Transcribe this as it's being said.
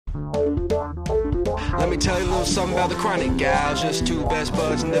Let me tell you a little something about the chronic gals. Just two best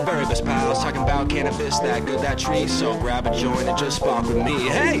buds and the very best pals. Talking about cannabis, that good, that tree. So grab a joint and just spark with me.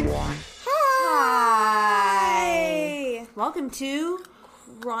 Hey! Hi! Welcome to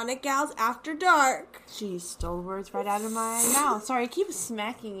Chronic Gals After Dark. She stole words right out of my mouth. Sorry, I keep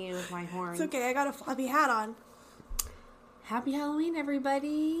smacking you with my horn. It's okay, I got a floppy hat on. Happy Halloween,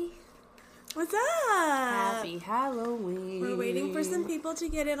 everybody. What's up? Happy Halloween. We're waiting for some people to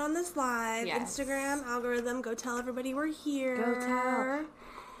get in on this live. Yes. Instagram algorithm, go tell everybody we're here. Go tell.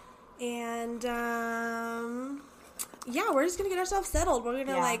 And, yeah, we're just gonna get ourselves settled. We're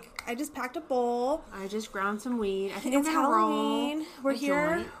gonna, I just packed a bowl. I just ground some weed. I think It's I'm gonna Halloween. roll We're a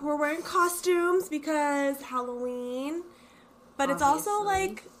here. joint. We're wearing costumes because Halloween. But it's also,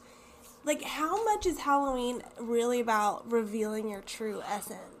 Obviously. like, how much is Halloween really about revealing your true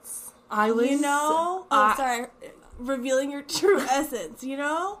essence? Revealing your true essence, you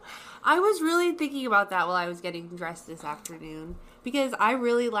know? I was really thinking about that while I was getting dressed this afternoon because I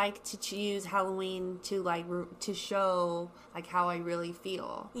really like to use Halloween to to show like how I really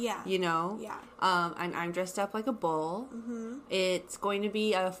feel. Yeah. You know? Yeah. I'm dressed up like a bull. Mm-hmm. It's going to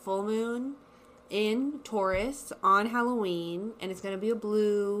be a full moon in Taurus on Halloween, and it's going to be a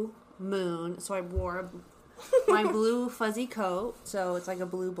blue moon. So I wore my blue fuzzy coat, so it's like a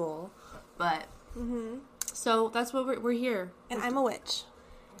blue bull. But so that's what we're here. And I'm a witch.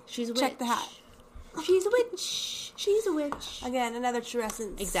 She's a witch. Check the hat. She's a witch. She's a witch. Again, another true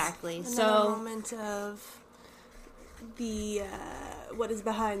essence. Exactly. Another moment of the what is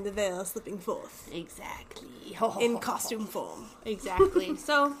behind the veil slipping forth. Exactly. In costume form. Exactly.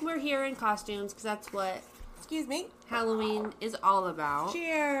 So we're here in costumes because that's what Excuse me. Halloween is all about.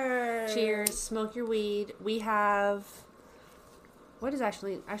 Cheers. Cheers. Smoke your weed. We have. What is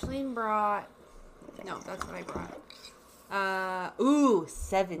Ashleen? Ashleen brought. No, that's what I brought.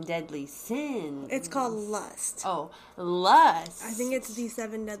 7 Deadly Sins. It's called Lust. Oh, Lust. I think it's the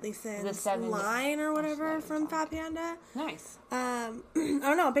 7 Deadly Sins The 7 line or whatever from Fat Panda. Nice. I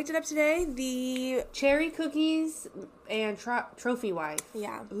don't know. I picked it up today. The Cherry cookies and trophy wife.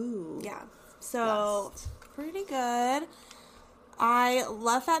 yeah. Ooh. Yeah. So Lust. pretty good. I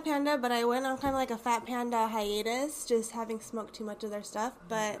love Fat Panda, but I went on kind of like a Fat Panda hiatus, just having smoked too much of their stuff.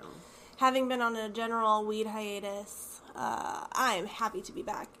 But having been on a general weed hiatus, I am happy to be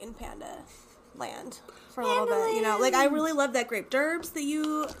back in Panda land for a little bit. You know, like I really love that grape derbs that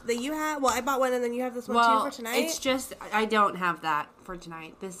you had. Well, I bought one and then you have this one too for tonight. It's just I don't have that for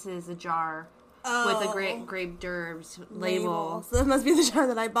tonight. This is a jar with a grape derbs label. So that must be the jar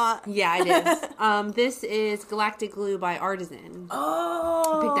that I bought. Yeah, it is. This is Galactic Glue by Artisan.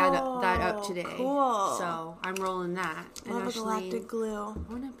 Oh, I picked that up today. Cool. So I'm rolling that. Love a Galactic Glue.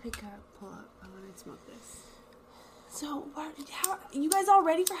 I want to pull up. I want to smoke this. So, how you guys all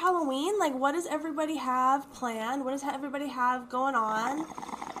ready for Halloween? Like, what does everybody have planned? What does everybody have going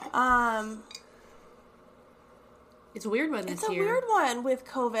on? It's a weird one this year. It's a weird one with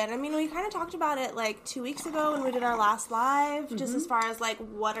COVID. I mean, we kind of talked about it like 2 weeks ago when we did our last live, just as far as like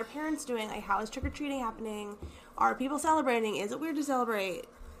what are parents doing? Like, how is trick-or-treating happening? Are people celebrating? Is it weird to celebrate?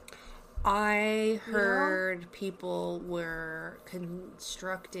 I heard people were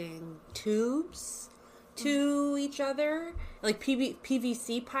constructing tubes to each other, like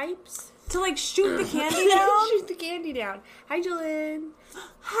PVC pipes. To like shoot the candy down? Shoot the candy down. Hi, Jolene.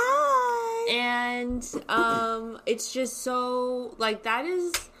 Hi. And it's just so, like, that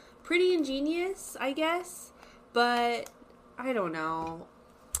is pretty ingenious, I guess. But I don't know.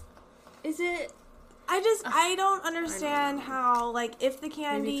 Is it? I don't understand how, like, if the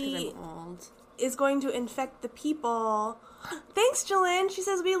candy Maybe it's 'cause I'm old. is going to infect the people. Thanks, Jolene. She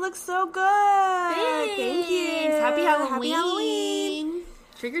says we look so good. Thank you. Happy Halloween. Happy Halloween.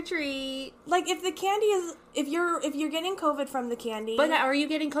 Trick or treat. Like, if the candy is, if you're getting COVID from the candy. But are you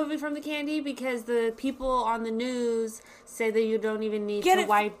getting COVID from the candy? Because the people on the news say that you don't even need to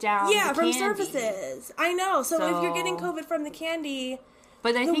wipe down the from candy. surfaces. I know. So if you're getting COVID from the candy,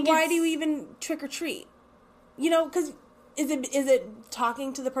 but I think why do you even trick or treat? You know, because is it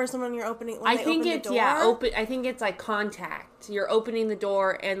talking to the person when you're opening? When they open the door? I think it's like contact. You're opening the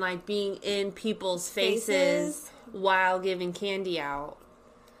door and like being in people's faces while giving candy out.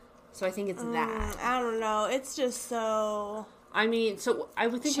 So I think it's that. I don't know. It's just so. I mean, so I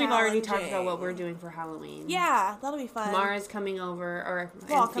would think we've already talked about what we're doing for Halloween. Yeah, that'll be fun. Mara's coming over, and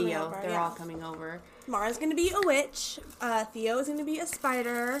Theo. They're all coming over. Mara's going to be a witch. Theo is going to be a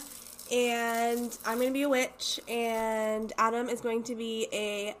spider. And I'm going to be a witch. And Adam is going to be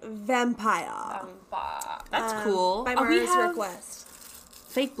a vampire. That's cool. By Mara's request.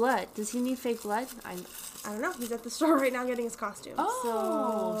 Fake blood. Does he need fake blood? I don't know. He's at the store right now getting his costume.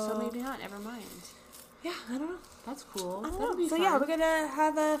 Oh, so Yeah, I don't know. That's cool. I don't That'll know. be So fun. yeah, we're gonna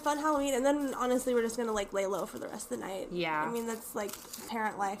have a fun Halloween, and then honestly, we're just gonna like lay low for the rest of the night. Yeah. I mean, that's like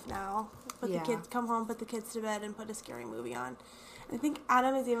parent life now. Put the kids, come home, put the kids to bed, and put a scary movie on. I think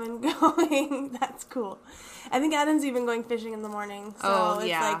Adam is even going. That's cool. I think Adam's even going fishing in the morning. So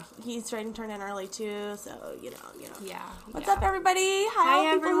it's like he's trying to turn in early too. So you know. Yeah. What's up, everybody? Hi,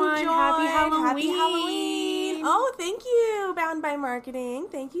 all people who everyone. Happy Halloween. Happy Halloween. Oh, thank you, Bound by Marketing.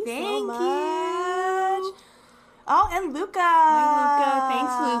 Thank you so much. You. Oh, and Luca. Hi, Luca.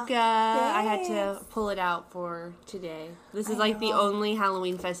 Thanks, Luca. Thanks. I had to pull it out for today. This is like the only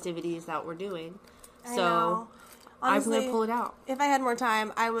Halloween festivities that we're doing. So Honestly, I'm going to pull it out. If I had more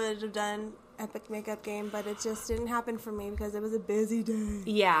time, I would have done Epic Makeup Game, but it just didn't happen for me because it was a busy day.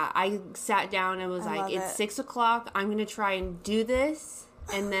 Yeah, I sat down and was like, it's 6 o'clock. I'm going to try and do this.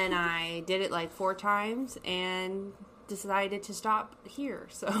 And then I did it like 4 times and decided to stop here.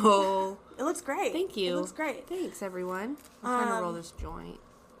 So it looks great. Thank you. It looks great. Thanks, everyone. I'm trying to roll this joint.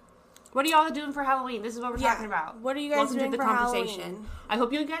 What are y'all doing for Halloween? This is what we're talking about. What are you guys doing for Halloween? I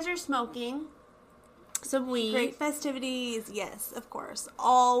hope you guys are smoking some weed. Great festivities. Yes, of course.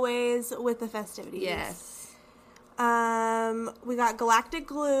 Always with the festivities. Yes. We got Galactic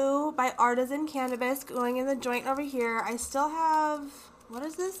Glue by Artisan Cannabis going in the joint over here. I still have... What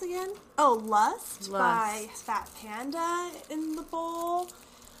is this again? Oh, Lust by Fat Panda in the bowl.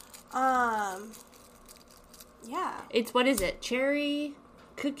 Yeah. It's, what is it? Cherry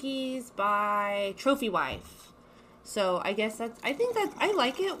Cookies by Trophy Wife. So I guess I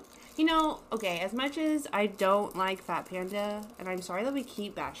like it. You know, okay, as much as I don't like Fat Panda, and I'm sorry that we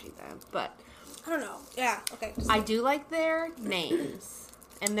keep bashing them, but... I don't know. Yeah, okay. I do like their names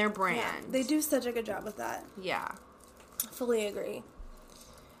and their brand. Yeah, they do such a good job with that. Yeah. Fully agree.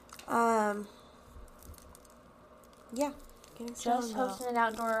 Yeah. Just hosting an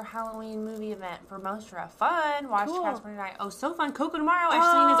outdoor Halloween movie event for Mostra. Fun. Watch Casper tonight. Oh, so fun. Coco tomorrow.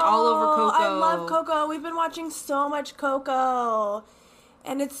 Ashlyn is all over Coco. I love Coco. We've been watching so much Coco.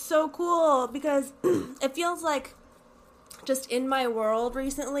 And it's so cool because it feels like just in my world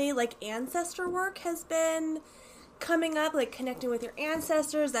recently, like ancestor work has been coming up, like connecting with your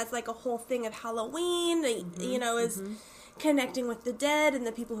ancestors. That's like a whole thing of Halloween, you know, is connecting with the dead and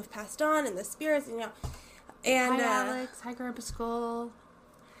the people who've passed on and the spirits, you know. And hi, Alex. Hi, Grandpa Skull.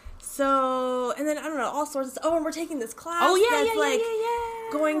 So, and then, I don't know, all sorts of stuff. Oh, and we're taking this class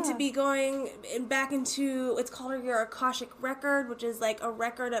going to be going back into, it's called your Akashic Record, which is like a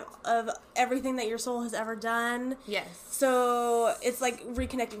record of everything that your soul has ever done. Yes. So, it's like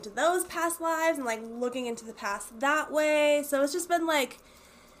reconnecting to those past lives and like looking into the past that way. So, it's just been like...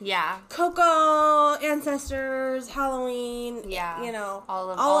 Yeah. Coco, ancestors, Halloween. Yeah. You know,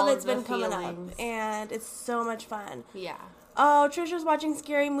 all of it's been feelings. coming up. And it's so much fun. Yeah. Oh, Trisha's watching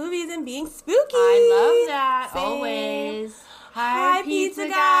scary movies and being spooky. I love that. Same. Always. Hi, Pizza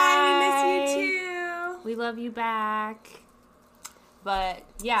Guy. We miss you too. We love you back. But,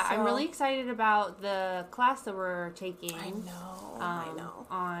 yeah, So- I'm really excited about the class that we're taking. I know.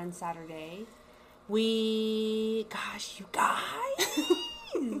 On Saturday. Gosh, you guys.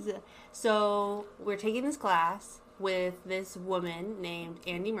 So, we're taking this class with this woman named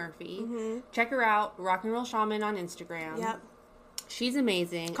Andy Murphy. Mm-hmm. Check her out, Rock and Roll Shaman on Instagram. Yep. She's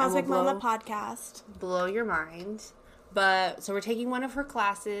amazing. Cosmic and will Mama podcast. blow your mind. But, so we're taking one of her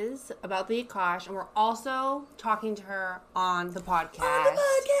classes about the Akash, and we're also talking to her on the podcast.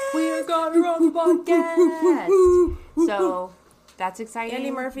 We're got her on the podcast. So, that's exciting.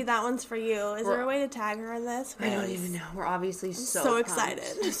 Andy Murphy, that one's for you. Is there a way to tag her in this? I don't even know. We're obviously so so pumped.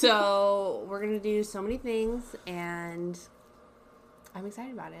 excited. So, we're going to do so many things, and I'm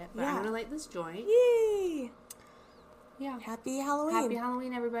excited about it. But I'm Yeah. going to light this joint. Yay! Yeah. Happy Halloween. Happy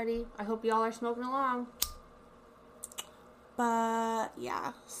Halloween, everybody. I hope y'all are smoking along. But,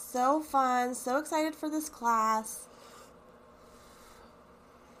 yeah. So fun. So excited for this class.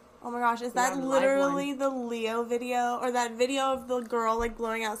 Oh my gosh, is that on the live literally the Leo video? Or that video of the girl, like,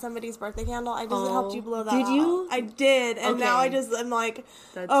 blowing out somebody's birthday candle? I just helped you blow that Did out. you? I did, and now Okay. I'm like,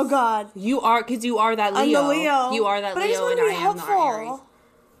 That's- oh god. You are, because you are that I'm Leo. the Leo. You are that But I just Leo, want and to I be am the Aries. helpful.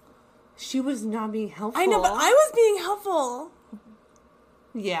 She was not being helpful. I know, but I was being helpful.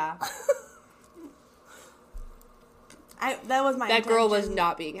 Yeah. That was my That intention. girl was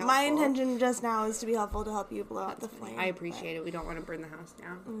not being helpful. My intention just now is to be helpful to help you blow out the flame. I appreciate it. We don't want to burn the house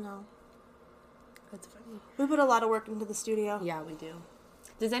down. But no. That's funny. We put a lot of work into the studio. Yeah, we do.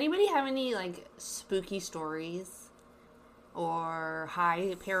 Does anybody have any, like, spooky stories? Or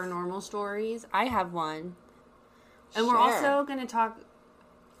high paranormal stories? I have one. And we're Sure. also going to talk,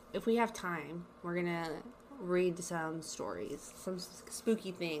 if we have time, we're going to read some stories, some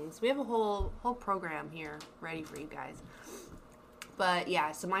spooky things. We have a whole program here ready for you guys. But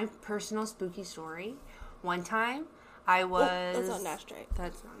yeah, so my personal spooky story. One time, I was. That's not Nastrite.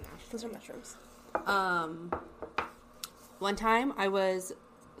 That's not Nastrite. Those are mushrooms. One time, I was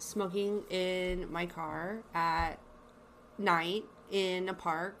smoking in my car at night in a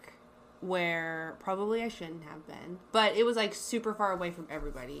park where probably I shouldn't have been, but it was like super far away from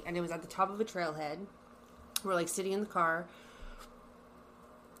everybody, and it was at the top of a trailhead. We're like sitting in the car.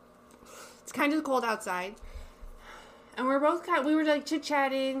 It's kind of cold outside, and we were like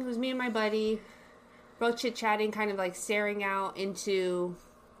chit-chatting. It was me and my buddy, both chit-chatting, kind of like staring out into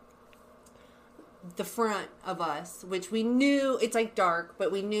the front of us, which we knew, it's like dark,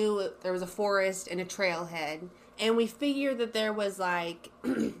 but we knew there was a forest and a trailhead, and we figured that there was like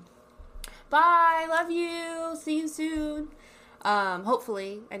bye, love you, see you soon,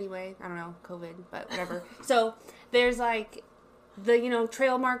 hopefully, anyway, I don't know, COVID, but whatever. So there's like the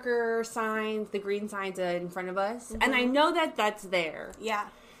trail marker signs, the green signs in front of us, and I know that that's there. Yeah.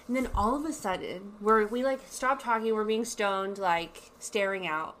 And then all of a sudden, we like stopped talking, we're being stoned, like staring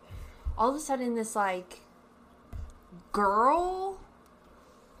out. All of a sudden, this, like, girl,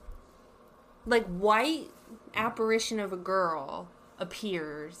 like, white apparition of a girl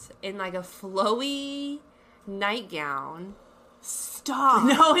appears in, like, a flowy nightgown. Stop.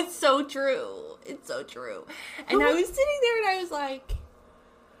 No, it's so true. It's so true. And I was sitting there and I was like,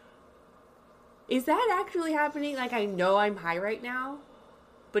 is that actually happening? Like, I know I'm high right now,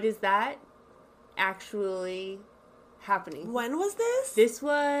 but is that actually happening? When was this? This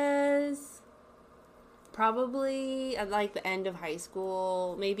was probably at like the end of high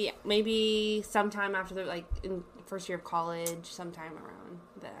school, maybe sometime after in first year of college, sometime around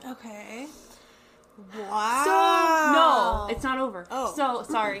there. Okay. Wow. So no, it's not over. Oh. So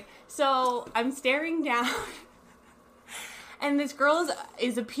sorry. So I'm staring down, and this girl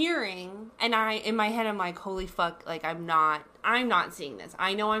is appearing, and in my head I'm like, holy fuck! Like I'm not seeing this.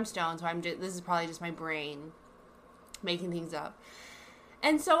 I know I'm stoned, so this is probably just my brain making things up.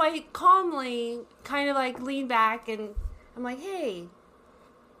 And so I calmly kind of like lean back and I'm like, hey,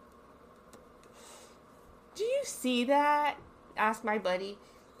 do you see that? Asked my buddy.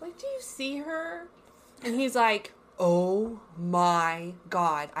 Like, do you see her? And he's like, oh my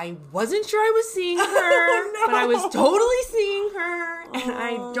God. I wasn't sure I was seeing her, Oh, no. but I was totally seeing her. And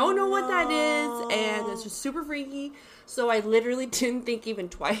I don't know what that is. And it's just super freaky. So I literally didn't think even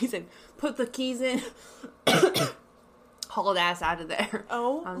twice and put the keys in. Hauled ass out of there.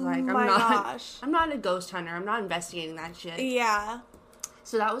 Oh, I was like, gosh. I'm not a ghost hunter. I'm not investigating that shit. Yeah.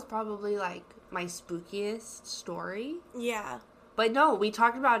 So that was probably like my spookiest story. Yeah. But no, we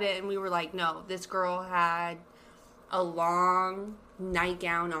talked about it and we were like, no, this girl had a long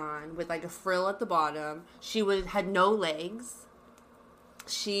nightgown on with like a frill at the bottom. She had no legs.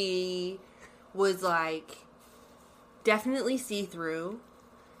 She was like definitely see-through.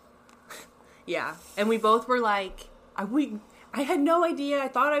 Yeah. And we both were like, I had no idea. I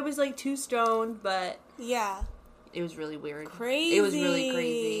thought I was like too stoned, but yeah, it was really weird. Crazy. It was really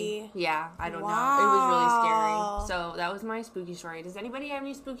crazy. Yeah, I don't know. It was really scary. So that was my spooky story. Does anybody have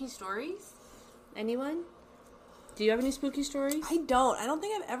any spooky stories? Anyone? Do you have any spooky stories? I don't. I don't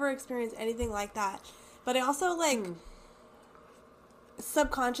think I've ever experienced anything like that. But I also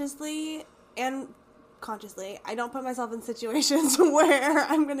subconsciously and consciously, I don't put myself in situations where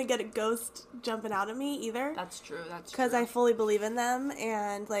I'm going to get a ghost jumping out at me either. That's true. Because I fully believe in them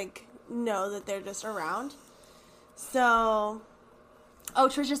and, like, know that they're just around. So,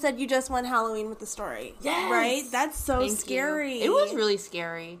 Trisha said you just won Halloween with the story. Yes! Right? That's so Thank scary. You. It was really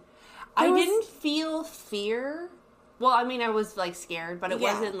scary. I didn't feel fear. Well, I mean, I was, like, scared, but it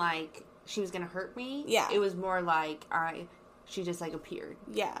wasn't like she was going to hurt me. Yeah. It was more like she just, like, appeared.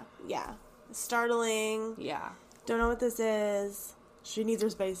 Yeah. Startling. Yeah. Don't know what this is. She needs her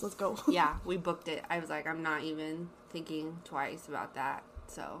space. Let's go. Yeah, we booked it. I was like, I'm not even thinking twice about that.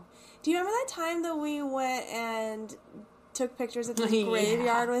 So. Do you remember that time that we went and took pictures at the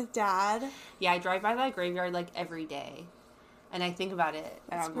graveyard with Dad? Yeah, I drive by that graveyard like every day. And I think about it.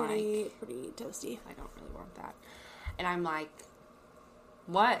 And I'm pretty like, toasty. I don't really want that. And I'm like,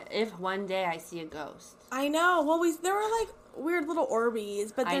 what if one day I see a ghost? I know. Well, there were like weird little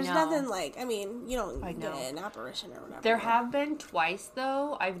Orbeez, but there's know. nothing like, I mean, you don't get an apparition or whatever. There have been twice,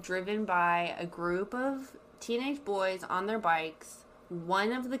 though. I've driven by a group of teenage boys on their bikes.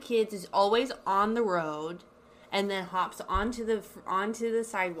 One of the kids is always on the road and then hops onto the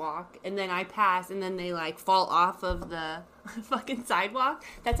sidewalk, and then I pass, and then they, like, fall off of the fucking sidewalk.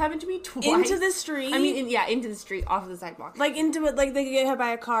 That's happened to me twice. Into the street? I mean, into the street, off of the sidewalk. Like into it, like they could get hit by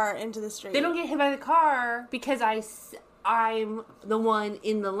a car into the street. They don't get hit by the car because I'm the one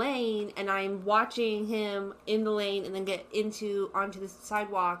in the lane, and I'm watching him in the lane and then get onto the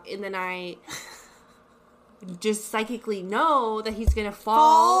sidewalk, and then I just psychically know that he's gonna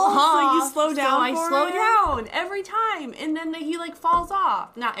fall off. So you slow down. So I slow down every time, and then he like falls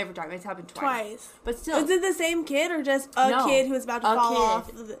off. Not every time. It's happened twice. But still, is it the same kid or just a kid who is about to fall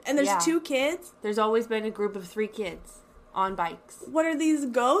off? And there's 2 kids. There's always been a group of 3 kids on bikes. What are these,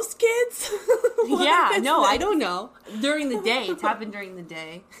 ghost kids? I don't know. During the day, it's happened during the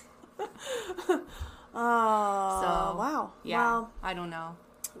day. Wow. Yeah, well, I don't know.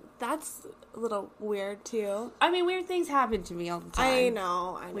 That's a little weird too. I mean, weird things happen to me all the time. I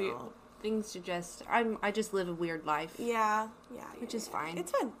know. Things I just live a weird life. Yeah. Which is fine.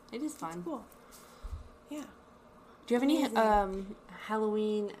 It's fun. It is fun. It's cool. Yeah. Do you have any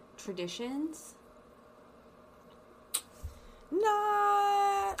Halloween traditions?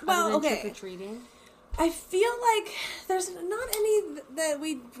 Not. Well, Other than okay. trick-or-treating? I feel like there's not any that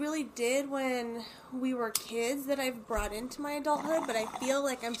we really did when we were kids that I've brought into my adulthood, but I feel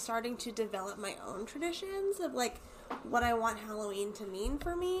like I'm starting to develop my own traditions of like what I want Halloween to mean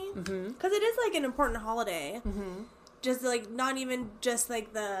for me. Because it is like an important holiday. Just like not even just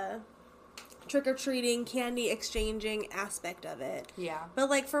like the trick-or-treating, candy exchanging aspect of it. Yeah. But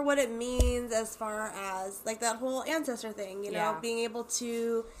like for what it means as far as like that whole ancestor thing, you know, being able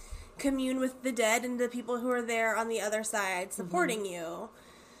to commune with the dead and the people who are there on the other side supporting you.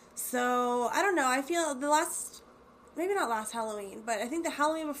 So, I don't know. I feel maybe not last Halloween, but I think the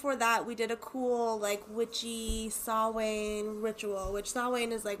Halloween before that, we did a cool, like, witchy Samhain ritual, which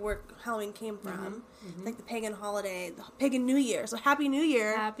Samhain is, like, where Halloween came from. Like the pagan holiday, the pagan New Year. So, Happy New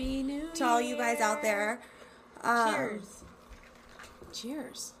Year. Happy New Year. To all you guys out there. Cheers.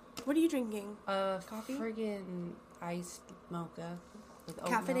 Cheers. What are you drinking? Coffee? Friggin' iced mocha. With oat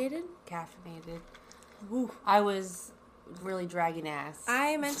Caffeinated? milk. Caffeinated. Ooh. I was really dragging ass.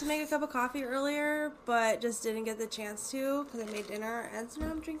 I meant to make a cup of coffee earlier, but just didn't get the chance to because I made dinner, and so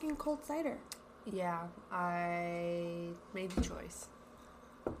now I'm drinking cold cider. Yeah, I made the choice.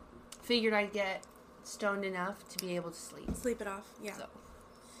 Figured I'd get stoned enough to be able to sleep. Sleep it off, yeah. So.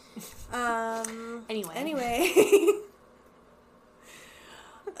 Anyway.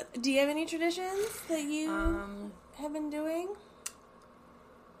 Do you have any traditions that you have been doing?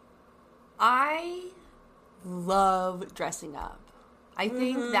 I love dressing up. I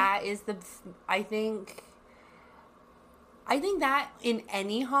think that is I think that in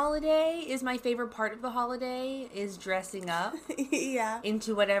any holiday is my favorite part of the holiday is dressing up. Yeah.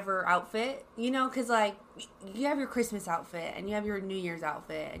 Into whatever outfit, you know, because like you have your Christmas outfit and you have your New Year's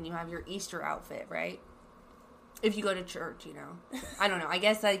outfit and you have your Easter outfit, right? If you go to church, you know. I don't know. I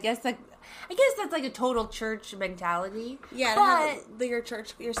guess that's like a total church mentality. Yeah, but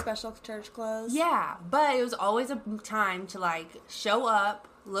your special church clothes. Yeah, but it was always a time to like show up,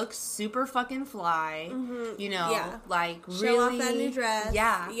 look super fucking fly, you know, like show really off that new dress.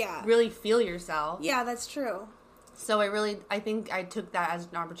 Yeah, really feel yourself. Yeah, that's true. So I think I took that as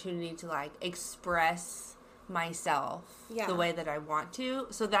an opportunity to like express myself the way that I want to.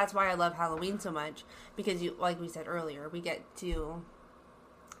 So that's why I love Halloween so much, because like we said earlier, we get to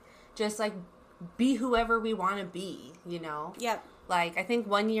just like be whoever we want to be, you know? Yep. Like I think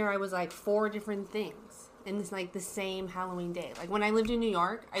one year I was like 4 different things in this like the same Halloween day. Like when I lived in New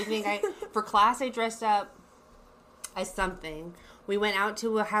York, I think for class I dressed up as something. We went out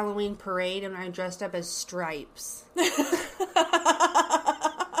to a Halloween parade and I dressed up as Stripes.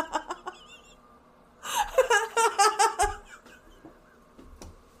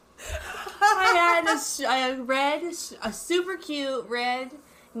 I had a super cute red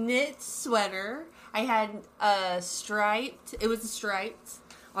knit sweater. I had it was striped,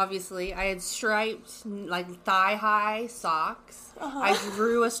 obviously. I had striped, like, thigh-high socks. I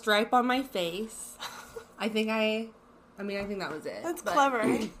drew a stripe on my face. I think that was it. That's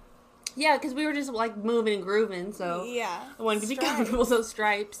clever. Yeah, because we were just, like, moving and grooving, so I wanted to be comfortable, so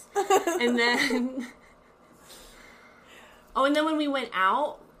stripes. And then... and then when we went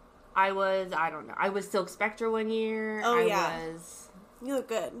out, I was Silk Spectre one year. Oh, you look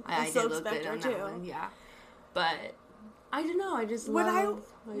good. I did Silk look Spectre good on too. that one, yeah. But I don't know. I just What love.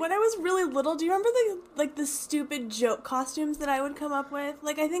 When I was really little, do you remember the stupid joke costumes that I would come up with?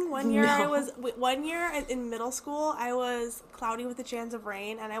 Like, I think one year in middle school, I was Cloudy with a Chance of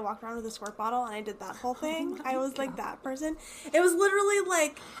Rain, and I walked around with a squirt bottle, and I did that whole thing. I was like that person. It was literally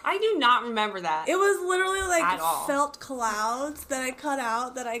like... I do not remember that. It was literally like at all. felt clouds that I cut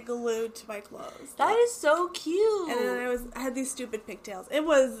out that I glued to my clothes. That is so cute. And then I had these stupid pigtails.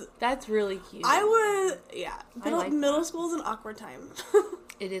 That's really cute. Middle school's an awkward time.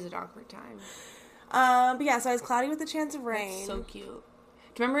 It is an awkward time. But yeah, so I was Cloudy with a Chance of Rain. That's so cute.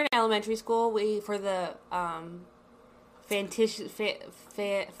 Do you remember in elementary school, for the I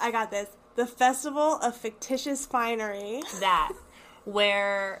got this. The Festival of Fictitious Finery. That,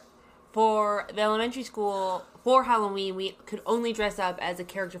 where for the elementary school, for Halloween, we could only dress up as a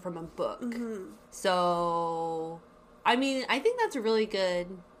character from a book. Mm-hmm. So, I mean, I think that's a really good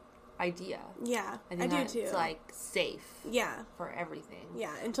idea. Yeah, I do too. It's like safe. Yeah. For everything.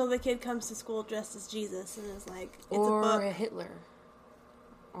 Yeah, until the kid comes to school dressed as Jesus and is like, it's or a book. a Hitler.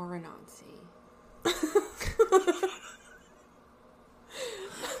 Or a Nazi.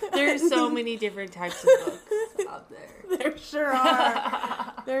 There's so many different types of books out there. There sure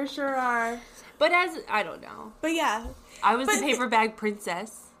are. There sure are. But I don't know. But yeah. I was the paper bag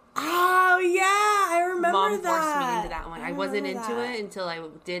princess. Oh, yeah. I remember Mom that. forced me into that one. I wasn't into it until I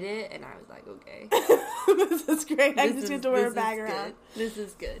did it, and I was like, okay. This is great. I just get to wear a bag around. This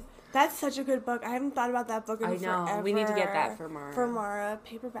is good. That's such a good book. I haven't thought about that book in forever. I know. We need to get that for Mara. For Mara,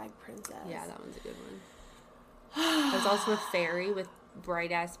 Paper Bag Princess. Yeah, that one's a good one. There's also a fairy with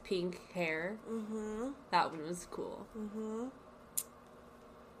bright-ass pink hair. Mm-hmm. That one was cool. Mm-hmm.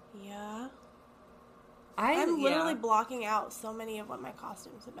 Yeah. I'm literally blocking out so many of what my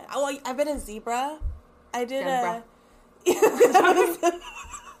costumes have been. Oh, I've been a zebra. I did a...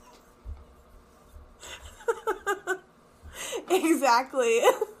 Exactly.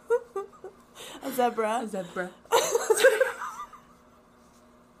 A zebra. A zebra.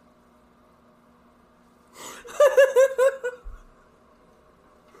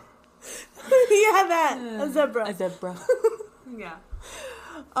 Yeah, that. A zebra. A zebra. Yeah.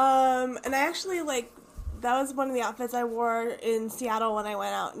 And I actually, that was one of the outfits I wore in Seattle when I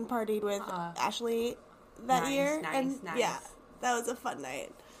went out and partied with Ashley that year. Nice. Yeah, that was a fun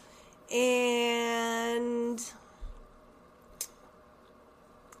night. And...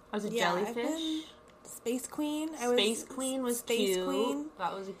 I was a jellyfish. Space Queen. Space Queen was Space cute. Queen.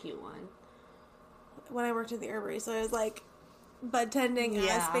 That was a cute one. When I worked at the Herbery, so I was bud tending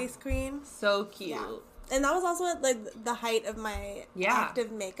as Space Queen. So cute. Yeah. And that was also at the height of my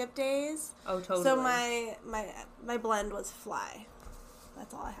active makeup days. Oh, totally. So my blend was fly.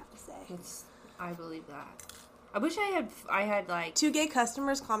 That's all I have to say. I believe that. I wish I had 2 gay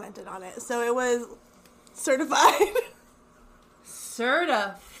customers commented on it, so it was certified.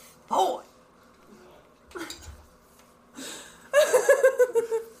 Certified.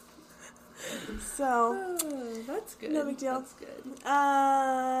 So that's good. No big deal. That's good.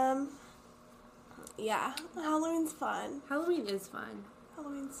 Yeah, Halloween's fun. Halloween is fun.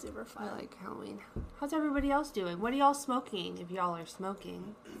 Halloween's super fun. I like Halloween. How's everybody else doing? What are y'all smoking? If y'all are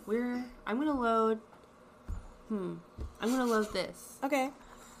smoking, I'm gonna load. I'm gonna load this. Okay.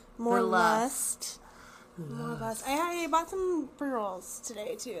 More lust. More lust. I bought some pre-rolls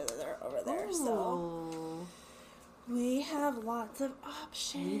today too. That are over there. Ooh. So we have lots of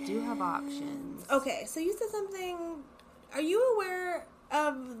options. We do have options. Okay, so you said something. Are you aware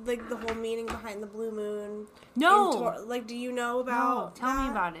of the whole meaning behind the blue moon? No. Do you know about? No. Tell me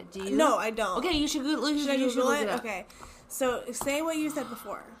about it. Do you? No, I don't. Okay, you should Google. Should I Google it? Okay. So say what you said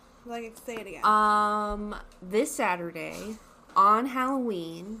before. Say it again. This Saturday on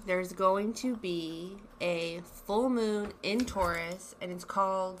Halloween, there's going to be a full moon in Taurus, and it's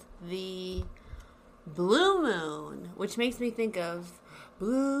called the Blue Moon, which makes me think of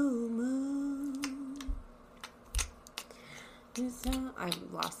Blue Moon. I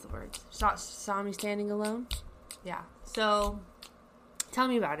lost the words. Saw me standing alone? Yeah. So, tell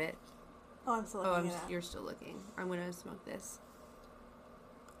me about it. Oh, I'm still looking. You're still looking. I'm going to smoke this.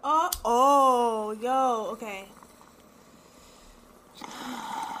 Okay.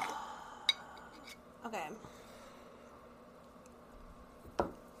 Okay.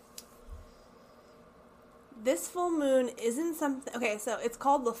 This full moon isn't something... Okay, so it's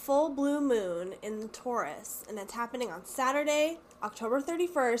called the full blue moon in Taurus, and it's happening on Saturday, October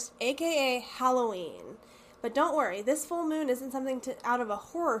 31st, a.k.a. Halloween. But don't worry, this full moon isn't something out of a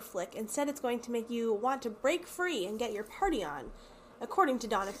horror flick. Instead, it's going to make you want to break free and get your party on, according to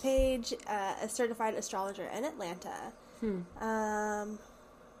Donna Page, a certified astrologer in Atlanta.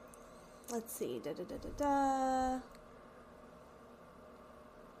 Let's see.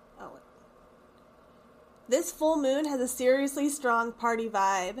 This full moon has a seriously strong party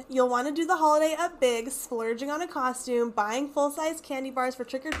vibe. You'll want to do the holiday up big, splurging on a costume, buying full-size candy bars for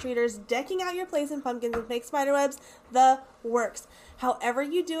trick-or-treaters, decking out your place in pumpkins and fake spiderwebs, the works. However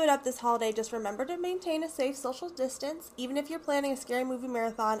you do it up this holiday, just remember to maintain a safe social distance. Even if you're planning a scary movie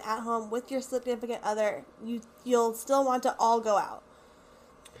marathon at home with your significant other, you'll still want to all go out.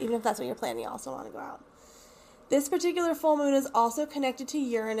 Even if that's what you're planning, you also want to go out. This particular full moon is also connected to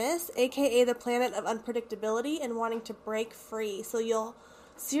Uranus, aka the planet of unpredictability and wanting to break free. So you'll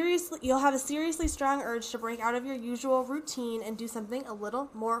have a seriously strong urge to break out of your usual routine and do something a little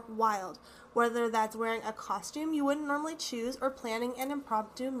more wild. Whether that's wearing a costume you wouldn't normally choose or planning an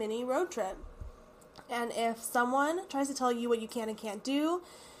impromptu mini road trip. And if someone tries to tell you what you can and can't do,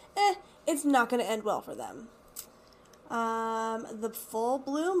 it's not going to end well for them. The full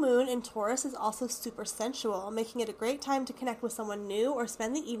blue moon in Taurus is also super sensual, making it a great time to connect with someone new or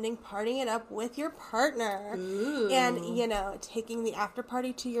spend the evening partying it up with your partner. Ooh. And, taking the after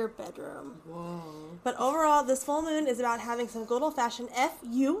party to your bedroom. Whoa. But overall, this full moon is about having some good old-fashioned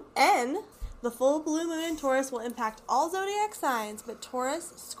F-U-N. The full blue moon in Taurus will impact all zodiac signs, but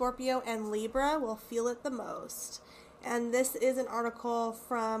Taurus, Scorpio, and Libra will feel it the most. And this is an article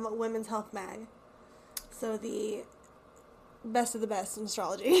from Women's Health Mag. So the best of the best in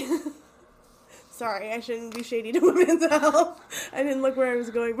astrology. Sorry, I shouldn't be shady to Women's Health. I didn't look where I was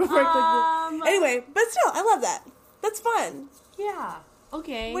going before I clicked it. Anyway, but still, I love that. That's fun. Yeah.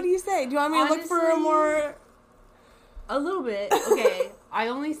 Okay. What do you say? Do you want me to look for a more... A little bit. Okay. I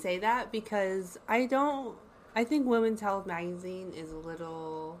only say that because I think Women's Health magazine is a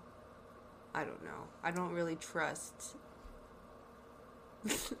little... I don't know. I don't really trust...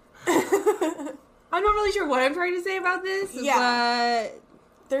 I'm not really sure what I'm trying to say about this, but...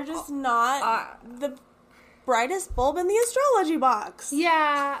 They're just not the brightest bulb in the astrology box.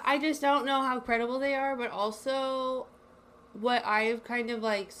 Yeah, I just don't know how credible they are, but also what I've kind of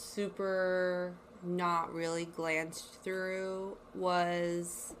super not really glanced through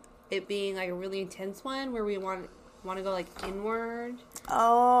was it being a really intense one where we want to go inward.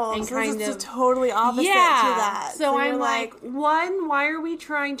 Oh, and so kind this is of totally opposite to that. So I'm one, why are we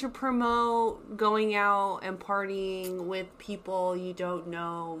trying to promote going out and partying with people you don't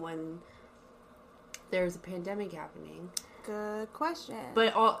know when there's a pandemic happening? Good question.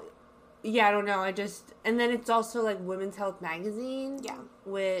 But I don't know. And then it's also Women's Health magazine. Yeah.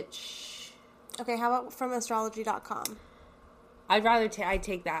 Which. Okay, how about from astrology.com? I'd rather I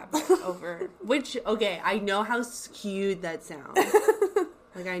take that over. Which, okay, I know how skewed that sounds.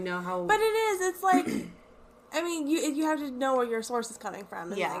 I know how. But it is. It's I mean, you have to know where your source is coming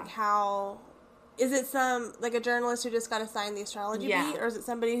from. And how. Is it a journalist who just got assigned the astrology beat? Or is it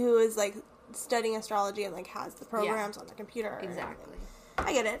somebody who is studying astrology and has the programs on their computer? Exactly.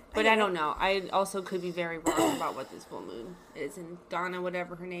 I get it. But I don't know. I also could be very wrong about what this full moon is. And Donna,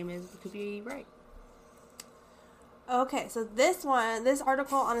 whatever her name is, could be right. Okay, so this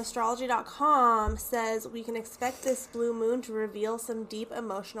article on astrology.com says we can expect this blue moon to reveal some deep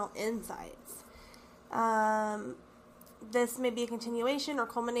emotional insights. This may be a continuation or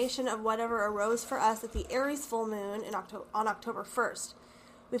culmination of whatever arose for us at the Aries full moon on October 1st.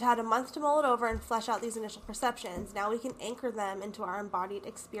 We've had a month to mull it over and flesh out these initial perceptions. Now we can anchor them into our embodied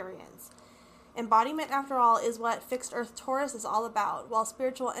experience. Embodiment, after all, is what Fixed Earth Taurus is all about. While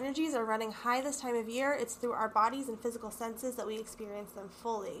spiritual energies are running high this time of year, it's through our bodies and physical senses that we experience them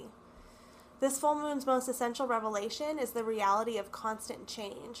fully. This full moon's most essential revelation is the reality of constant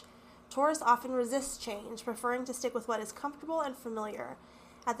change. Taurus often resists change, preferring to stick with what is comfortable and familiar.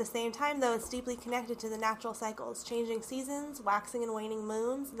 At the same time, though, it's deeply connected to the natural cycles, changing seasons, waxing and waning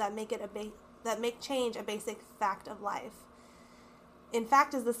moons that make change a basic fact of life. In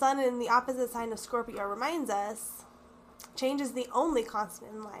fact, as the sun in the opposite sign of Scorpio reminds us, change is the only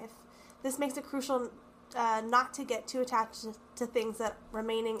constant in life. This makes it crucial not to get too attached to things that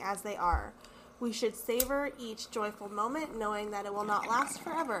remaining as they are. We should savor each joyful moment, knowing that it will not last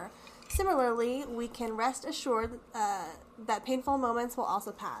forever. Similarly, we can rest assured that painful moments will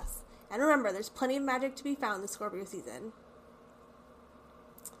also pass. And remember, there's plenty of magic to be found this Scorpio season.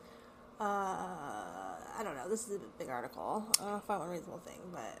 I don't know. This is a big article. I don't know if I want to read the whole thing,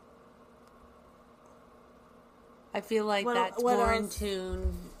 but I feel that's more in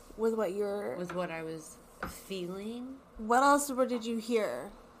tune with what I was feeling. What else did you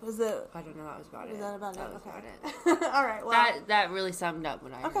hear? Was it? I don't know. That was about it. Was that about it? That was okay. about it. All right. Well, that really summed up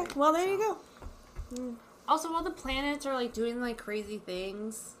what I heard. Okay. Well, there you go. Mm. Also, all the planets are doing crazy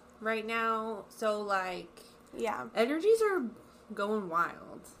things right now. So yeah, energies are going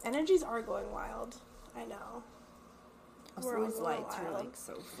wild. Energies are going wild. I know. Also, these lights are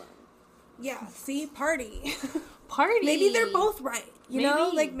so fun. Yeah, see, party. Party. Maybe they're both right. You know?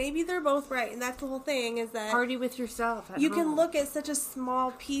 Maybe. Like, maybe they're both right. And that's the whole thing, is that Party with yourself at you home. can look at such a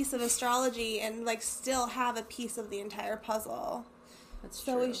small piece of astrology and, like, still have a piece of the entire puzzle. That's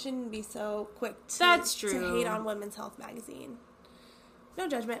So true. we shouldn't be so quick to, That's to true. hate on Women's Health magazine. No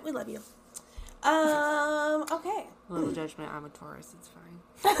judgment. We love you. Okay. Little judgment. I'm a Taurus. It's fine.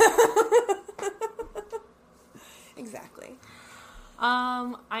 Exactly.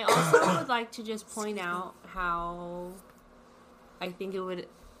 I also would like to just point out how I think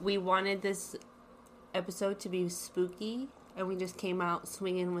we wanted this episode to be spooky, and we just came out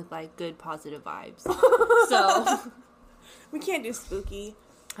swinging with, like, good, positive vibes. So, We can't do spooky.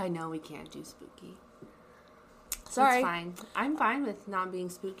 I know we can't do spooky. Sorry. It's fine. I'm fine with not being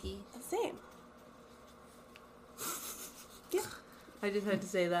spooky. Same. Yeah. I just had to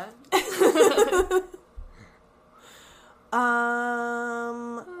say that.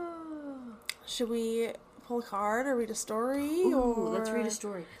 Should we pull a card or read a story? Ooh, or let's read a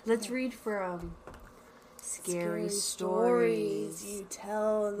story. Let's read for scary stories. You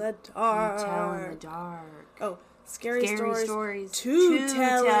tell in the dark. You tell in the dark. Oh, scary stories to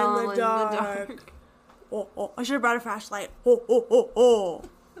tell in the dark. Oh, I should have brought a flashlight. Oh.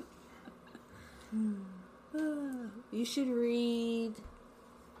 You should read.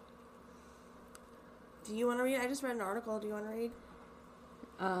 Do you want to read? I just read an article. Do you want to read?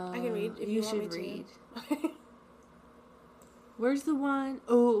 I can read if you want me should to. read. Where's the one?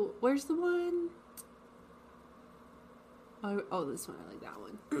 Oh, where's the one? Oh, this one. I like that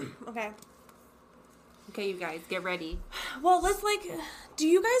one. Okay. Okay, you guys, get ready. Well, let's do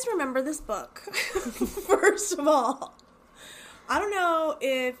you guys remember this book? First of all, I don't know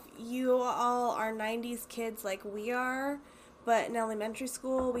if you all are 90s kids like we are, but in elementary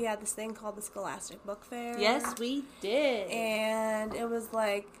school, we had this thing called the Scholastic Book Fair. Yes, we did. And it was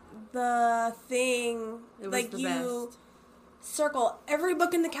like the thing, It was like the you best. circle every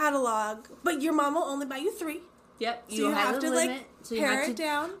book in the catalog, but your mom will only buy you 3. Yep, So you have to limit, so you pare had it to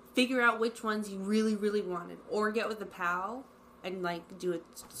down. figure out which ones you really, really wanted, or get with a pal and like do a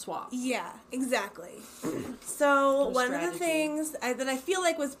swap. Yeah, exactly. So Good one of strategy. the things that I feel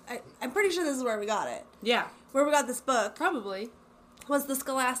like I'm pretty sure this is where we got it. Yeah, Where we got this book probably. was the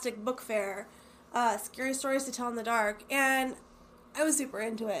Scholastic Book Fair, Scary Stories to Tell in the Dark, and I was super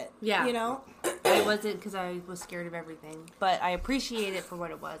into it. Yeah. You know? I wasn't because I was scared of everything, but I appreciate it for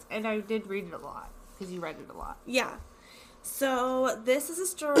what it was, and I did read it a lot because you read it a lot. Yeah. So this is a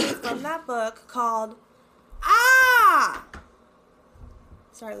story from that book called Ah!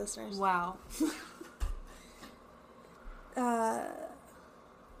 Sorry, listeners. Wow.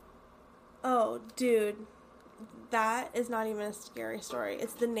 Oh, dude. That is not even a scary story.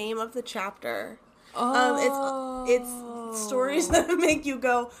 It's the name of the chapter. Oh. It's stories that make you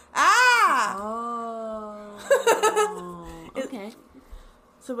go, ah! Oh. Okay.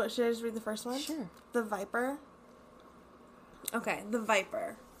 So what, should I just read the first one? Sure. The Viper. Okay, The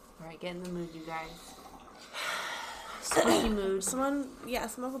Viper. All right, get in the mood, you guys. Spooky mood. Someone,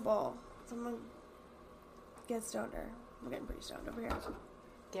 smoke a bowl. Someone get stoned. We're getting pretty stoned over here.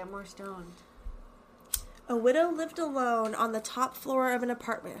 Get more stoned. A widow lived alone on the top floor of an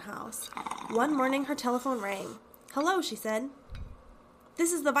apartment house. One morning, her telephone rang. "Hello," she said.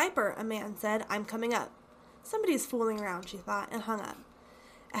 "This is the Viper," a man said. "I'm coming up." Somebody's fooling around, she thought, and hung up.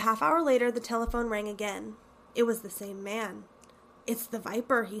 A half hour later, the telephone rang again. It was the same man. "It's the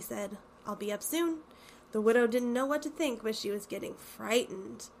Viper," he said. "I'll be up soon." The widow didn't know what to think, but she was getting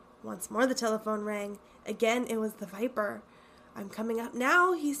frightened. Once more the telephone rang. Again, it was the Viper. "I'm coming up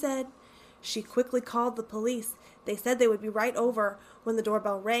now," he said. She quickly called the police. They said they would be right over. When the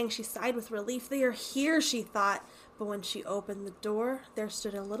doorbell rang, she sighed with relief. "They are here," she thought. But when she opened the door, there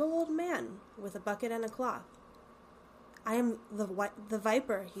stood a little old man with a bucket and a cloth. "I am the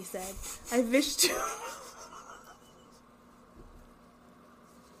Viper," he said. "I wish to..."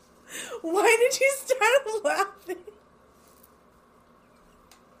 Why did you start laughing?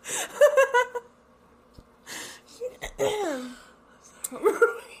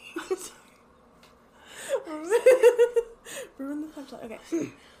 Ruin the punchline. Okay.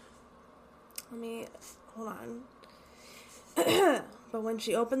 Let me... Hold on. But when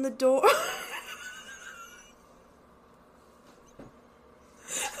she opened the door...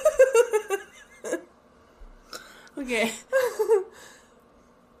 Okay.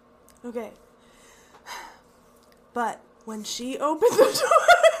 Okay. But when she opened the door...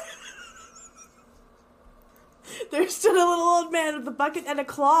 there stood a little old man with a bucket and a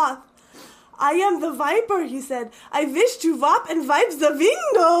cloth. "I am the Viper," he said. "I wish to wop and wipe the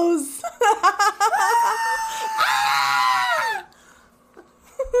windows."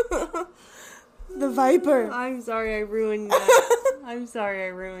 The viper. I'm sorry I ruined that. I'm sorry I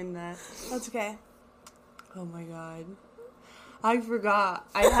ruined that. That's okay. Oh my god. I forgot.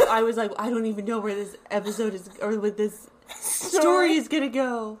 I was like, I don't even know where this episode is, or what this story is gonna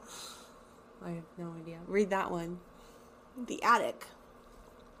go. I have no idea. Read that one. The attic.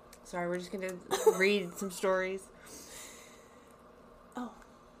 Sorry, we're just gonna read some stories. Oh.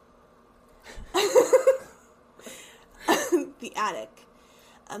 The attic.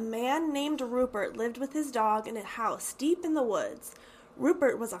 A man named Rupert lived with his dog in a house deep in the woods.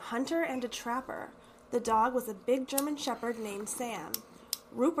 Rupert was a hunter and a trapper. The dog was a big German shepherd named Sam.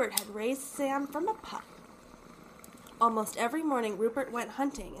 Rupert had raised Sam from a pup. Almost every morning, Rupert went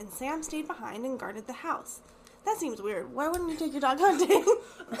hunting, and Sam stayed behind and guarded the house. That seems weird. Why wouldn't you take your dog hunting?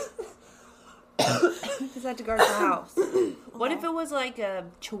 Because I had to guard the house. What if it was like a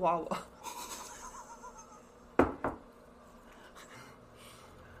chihuahua?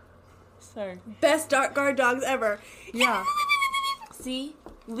 Sorry. Best guard dogs ever. Yeah. See?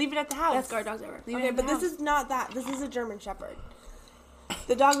 Leave it at the house. Best guard dogs ever. Leave it Okay, at the but this house. is not that. This is a German shepherd.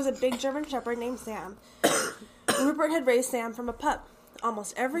 The dog was a big German shepherd named Sam. Rupert had raised Sam from a pup.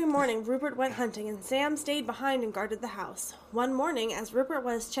 Almost every morning, Rupert went hunting, and Sam stayed behind and guarded the house. One morning, as Rupert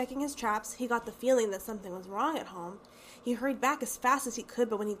was checking his traps, he got the feeling that something was wrong at home. He hurried back as fast as he could,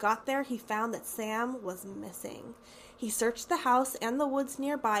 but when he got there, he found that Sam was missing. He searched the house and the woods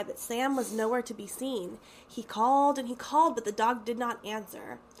nearby, but Sam was nowhere to be seen. He called and he called, but the dog did not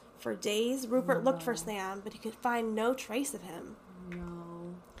answer. For days, Rupert looked for Sam, but he could find no trace of him.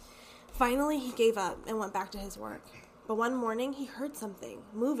 No. Finally, he gave up and went back to his work. But one morning, he heard something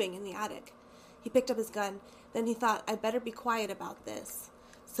moving in the attic. He picked up his gun. Then he thought, I'd better be quiet about this.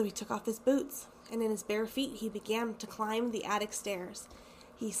 So he took off his boots, and in his bare feet, he began to climb the attic stairs.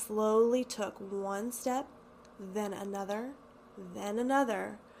 He slowly took one step, then another,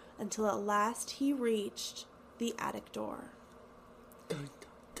 until at last he reached the attic door.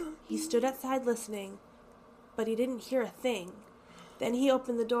 He stood outside listening, but he didn't hear a thing. Then he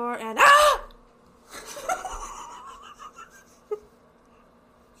opened the door and... Ah!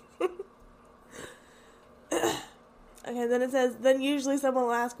 Okay, then it says, then usually someone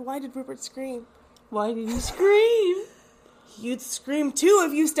will ask, why did Rupert scream? Why did he scream? You'd scream too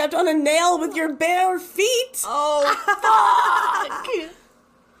if you stepped on a nail with your bare feet. Oh, fuck!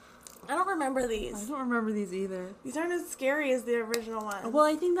 I don't remember these. I don't remember these either. These aren't as scary as the original one. Well,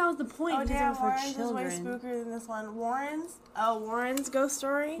 I think that was the point. Oh, because damn, it was for Warren's is way children. spookier than this one. Warren's ghost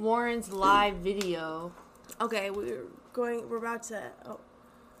story. Warren's live video. Okay, we're about to,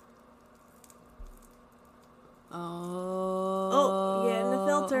 Oh, yeah, in the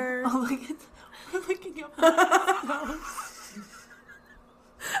filter. Oh my god. I'm looking up.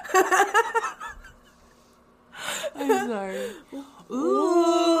 I'm sorry.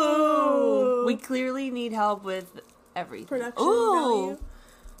 Ooh. We clearly need help with everything. Production Ooh.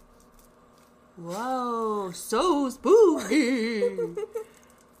 value. Whoa, so spooky.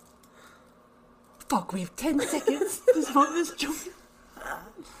 Fuck, we have 10 seconds to smoke this joint.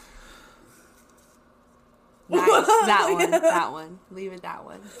 Nice. That one. Leave it that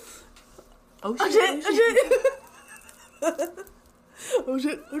one. Oh shit. Oh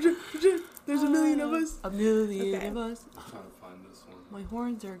shit. There's a million of us. A million Okay. of us. I'm trying to find this one. My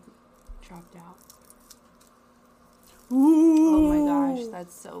horns are chopped out. Ooh. Oh my gosh,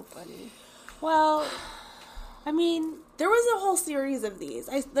 that's so funny. Well, I mean, There was a whole series of these.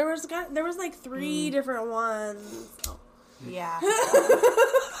 There was like 3 different ones. Oh. yeah.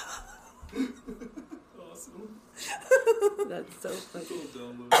 Awesome. That's so funny.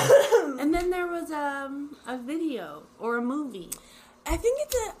 Little download. And then there was a video or a movie. I found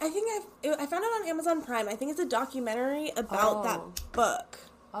it on Amazon Prime. I think it's a documentary about that book.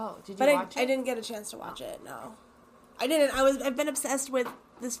 Oh, did you But watch I it? didn't get a chance to watch it. No, I didn't. I've been obsessed with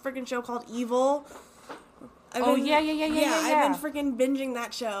this freaking show called Evil. Yeah. I've been freaking binging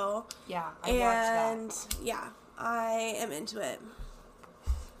that show. Yeah, I watched And yeah, I am into it.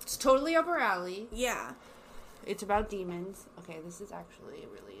 that. It's totally up our alley. Yeah. It's about demons. Okay, this is actually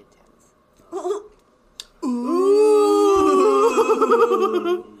really intense.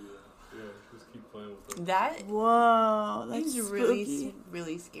 Yeah, just keep playing with it. That Whoa, that's is spooky.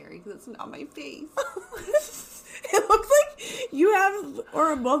 really scary because it's not my face. It looks like you have,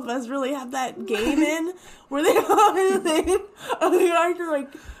 or both of us really have that game in where they have anything. You have to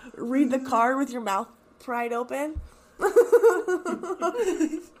like read the card with your mouth pried open.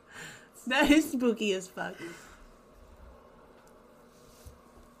 That is spooky as fuck.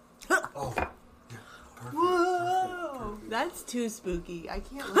 Oh. Whoa, that's too spooky. I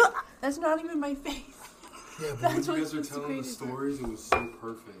can't. Look. That's not even my face. Yeah, but That's when you what's guys were so telling the crazy. stories, it was so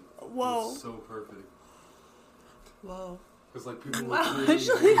perfect. Whoa. It's so perfect. Whoa. Because like people Wow, were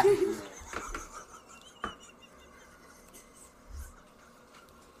creating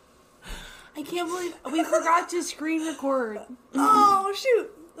I can't believe we forgot to screen record. Oh,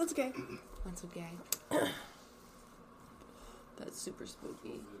 shoot. That's okay. That's okay. That's super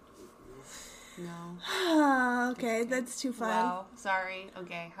spooky. No. Okay, that's too fun. Wow. Sorry.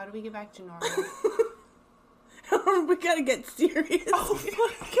 Okay. How do we get back to normal? We gotta get serious. Oh my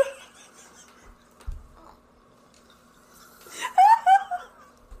god.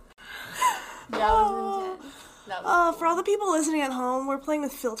 That was intense. That was For all the people listening at home, we're playing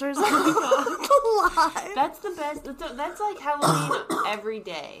with filters live. That's the best. That's like Halloween every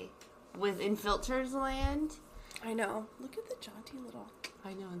day within Filters Land. I know. Look at the jaunty little.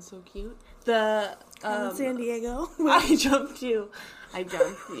 I know, it's so cute. San Diego. I jumped too. I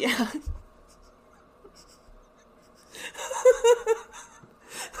jumped, yeah.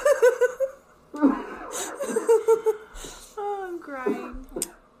 Oh, I'm crying.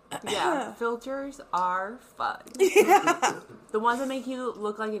 Yeah, filters are fun. Yeah. The ones that make you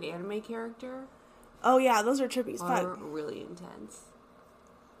look like an anime character Oh yeah, those are trippy as are fuck. really intense.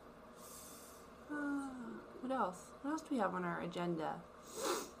 What else? What else do we have on our agenda?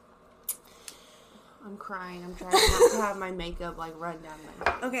 I'm crying. I'm trying not to have my makeup like run down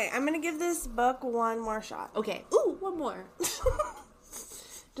my face. Okay, I'm gonna give this book one more shot. Okay. Ooh, one more.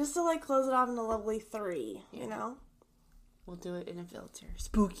 Just to like close it off in a lovely 3, you know? We'll do it in a filter.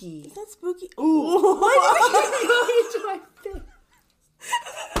 Spooky. Is that spooky? Ooh. Why did you go into my face?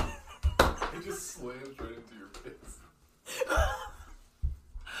 It just slams right into your face.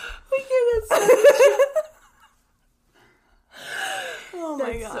 Okay, that's so Oh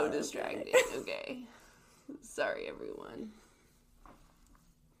my That's god. so distracting. Okay. Sorry, everyone.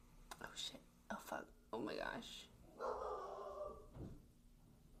 Oh, shit. Oh, fuck. Oh, my gosh.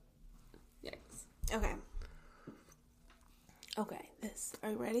 Yikes. Okay. Okay, this. Are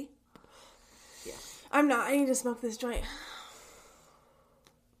you ready? Yeah. I'm not. I need to smoke this joint.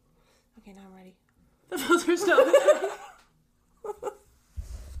 Okay, now I'm ready. The filter's not.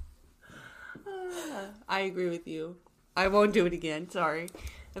 I agree with you. I won't do it again. Sorry.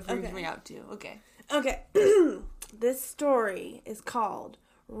 It freaks Okay. me out, too. Okay. Okay. This story is called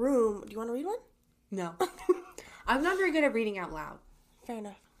Room. Do you want to read one? No. I'm not very good at reading out loud. Fair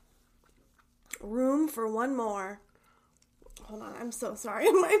enough. Room for one more. Hold on, I'm so sorry.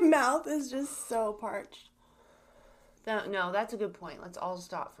 My mouth is just so parched. No, that's a good point. Let's all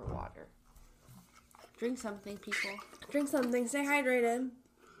stop for water. Drink something, people. Drink something. Stay hydrated.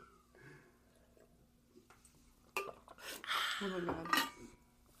 Oh my god.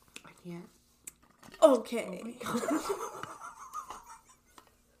 I can't. Okay.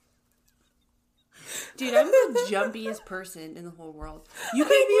 Dude, I'm the jumpiest person in the whole world. You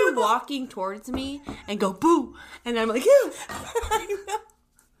can be walking towards me and go boo, and I'm like, yeah.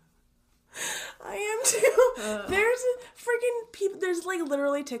 I am too. There's freaking people. There's like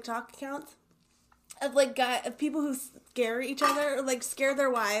literally TikTok accounts of like of people who scare each other or like scare their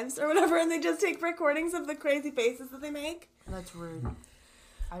wives or whatever, and they just take recordings of the crazy faces that they make. That's rude.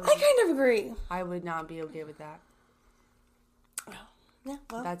 I kind of agree. I would not be okay with that. Yeah,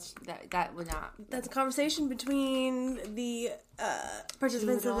 well, That would not. that's a conversation between the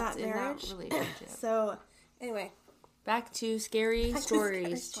participants of adults that in that marriage. relationship. So, anyway, Back to scary Back to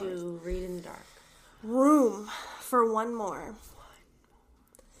stories scary to read in the dark. room for one more.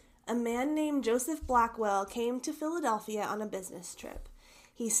 A man named Joseph Blackwell came to Philadelphia on a business trip.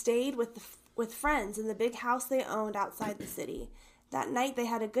 He stayed with friends in the big house they owned outside the city. That night they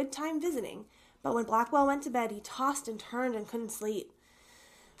had a good time visiting, but when Blackwell went to bed, he tossed and turned and couldn't sleep.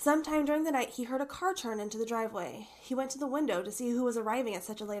 Sometime during the night, he heard a car turn into the driveway. He went to the window to see who was arriving at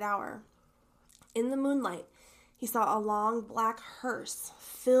such a late hour. In the moonlight, he saw a long black hearse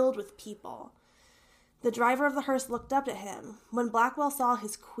filled with people. The driver of the hearse looked up at him. When Blackwell saw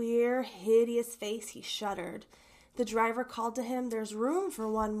his queer, hideous face, he shuddered. The driver called to him, "There's room for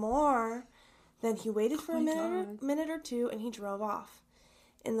one more." Then he waited for a minute or two, and he drove off.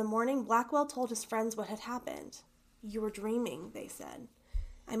 In the morning, Blackwell told his friends what had happened. "You were dreaming," they said.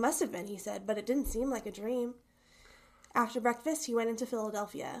 "I must have been," he said, "but it didn't seem like a dream." After breakfast, he went into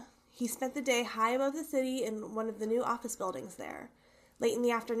Philadelphia. He spent the day high above the city in one of the new office buildings there. Late in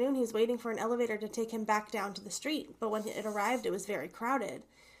the afternoon, he was waiting for an elevator to take him back down to the street, but when it arrived, it was very crowded.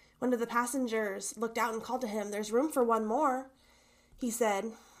 One of the passengers looked out and called to him, "There's room for one more." He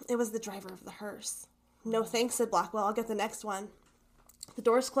said, it was the driver of the hearse. "No thanks," said Blackwell, "I'll get the next one." The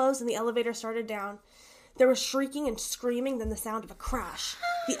doors closed and the elevator started down. There was shrieking and screaming, then the sound of a crash.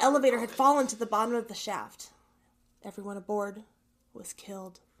 The elevator had fallen to the bottom of the shaft. Everyone aboard was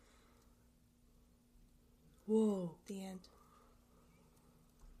killed. Whoa. The end.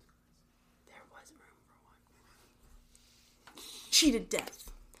 There was room for one. Cheated death.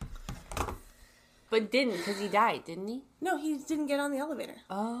 But didn't, because he died, didn't he? No, he didn't get on the elevator.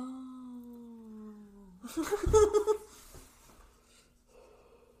 Oh.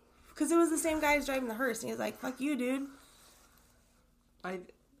 Because it was the same guy who's driving the hearse, and he was like, fuck you, dude. I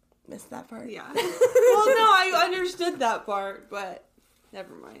Missed that part. Yeah. Well, no, I understood that part, but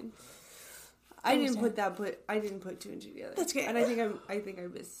never mind. I didn't put two and two together. That's good. And I think I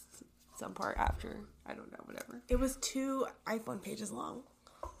missed some part after. I don't know, whatever. It was 2 iPhone pages long.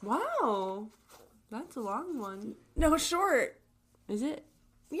 Wow. That's a long one. No, short. Is it?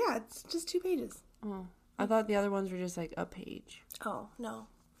 Yeah, it's just 2 pages. Oh. I thought the other ones were just like a page. Oh, no.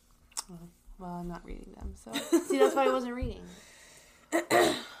 Oh. Well, I'm not reading them, so. See, that's why I wasn't reading.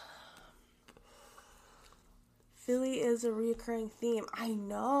 Philly is a reoccurring theme. I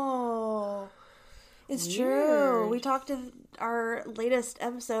know. It's true. Weird. We talked to our latest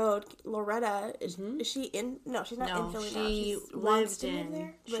episode, Loretta. Is she in? No, she's not in Philly now. She wants to live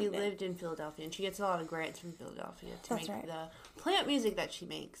there. She lived in Philadelphia, and she gets a lot of grants from Philadelphia to That's make right. the plant music that she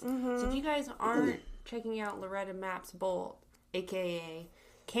makes. So if you guys aren't checking out Loretta Maps Bolt, aka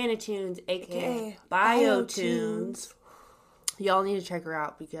Canatunes, aka BioTunes, y'all need to check her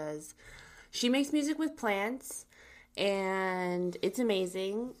out because she makes music with plants. And it's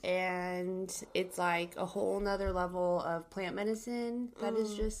amazing, and it's like a whole nother level of plant medicine that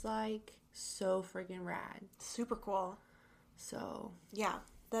is just like so freaking rad. Super cool. So Yeah,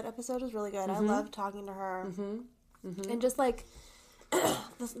 that episode was really good. I love talking to her. And just like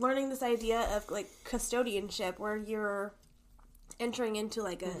learning this idea of like custodianship where you're entering into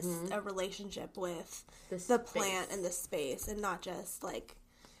like a relationship with the plant and the space, and not just like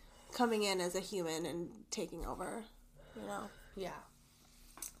coming in as a human and taking over. You know? yeah,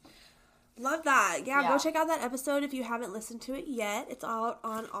 Love that. Yeah, Yeah. go check out that episode if you haven't listened to it yet. It's all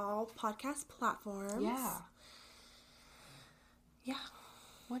on all podcast platforms. Yeah.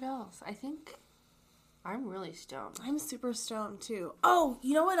 What else? I think I'm really stoned. I'm super stoned too. Oh,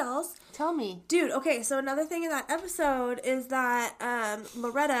 you know what else? Tell me. Dude, okay, so another thing in that episode is that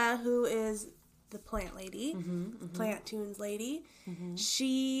Loretta, who is the plant lady, Plant Tunes lady,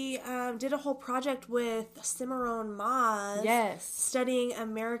 she did a whole project with Cimarron Moz. Yes. Studying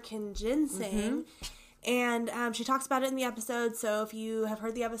American ginseng. And she talks about it in the episode, so if you have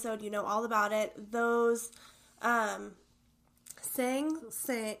heard the episode, you know all about it. Those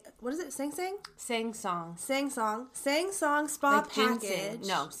what is it? Sang song. Sang song spa Like package. ginseng.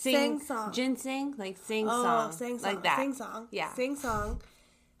 No, sang song. Ginseng, like sing Oh, song. sang song. Like that. Sing song. Yeah. Sing song.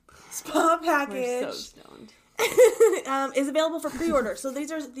 Spa package. We're so stoned. Is available for pre-order. So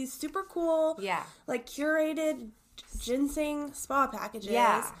these are these super cool, Yeah. like curated ginseng spa packages.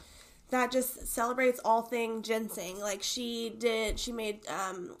 Yeah. That just celebrates all thing ginseng. Like she made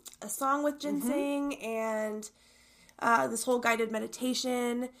a song with ginseng and this whole guided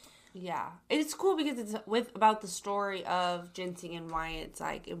meditation. Yeah, it's cool because it's about the story of ginseng and why it's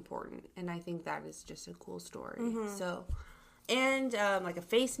like important, and I think that is just a cool story. So, and like a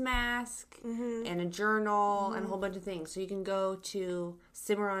face mask and a journal and a whole bunch of things. So you can go to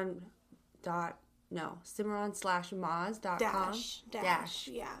Cimarron/Moz.com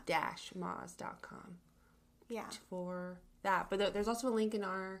Moz.com Yeah. for that. But there's also a link in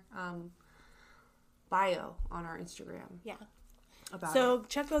our bio on our Instagram. Yeah. About So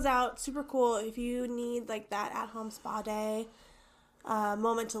check those out. Super cool. If you need like that at-home spa day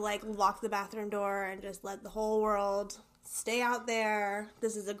moment to like lock the bathroom door and just let the whole world stay out there,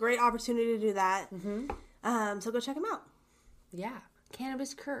 this is a great opportunity to do that. So go check them out. Yeah.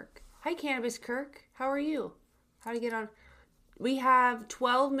 Cannabis Kirk. Hi, Cannabis Kirk. How are you? How to get on? We have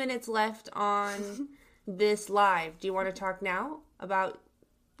 12 minutes left on this live. Do you want to talk now about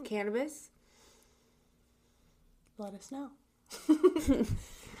cannabis? Let us know.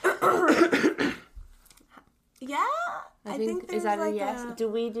 Yeah, I think is that there's a yes? Do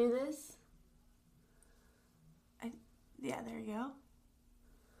we do this? Yeah, there you go.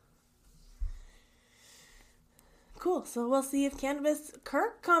 Cool. So we'll see if Cannabis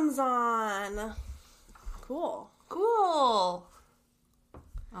Kirk comes on. Cool. Cool.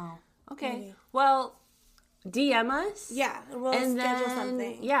 Oh, okay. Maybe. Well, DM us. Yeah, and we'll And schedule then,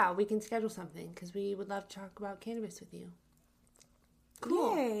 something. Yeah, we can schedule something because we would love to talk about cannabis with you.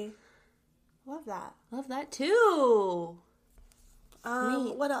 Cool. Yay. Love that. Love that too.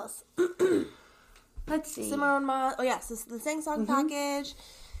 Neat. What else? Let's see. Cimarron Moz. Oh, yes. The Sang Song package.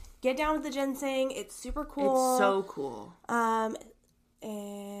 Get down with the ginseng. It's super cool. It's so cool. And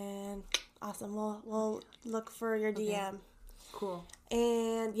awesome. We'll look for your DM. Cool.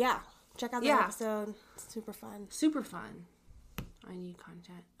 And yeah, Check out that Yeah. episode. It's super fun. Super fun. I need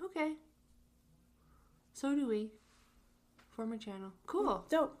content. Okay. So do we. For my channel. Cool.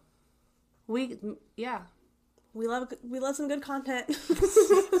 Dope. Yeah. We love some good content.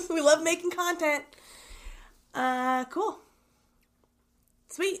 We love making content. Cool.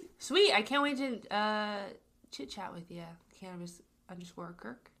 Sweet. I can't wait to chit chat with you.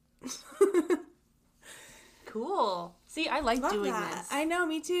 Cannabis_Kirk. Cool. See, I like Love doing that. this. I know,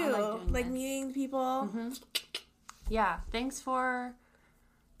 me too. I like doing this. meeting people. Yeah. Thanks for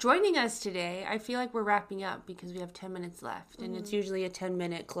joining us today. I feel like we're wrapping up because we have 10 minutes left, and it's usually a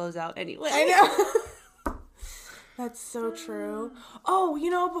 10-minute closeout anyway. I know. That's so true. Oh,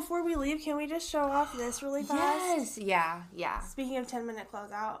 before we leave, can we just show off this really fast? Yes. Yeah. Speaking of 10-minute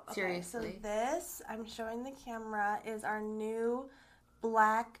closeout. Okay, Seriously. So this, I'm showing the camera, is our new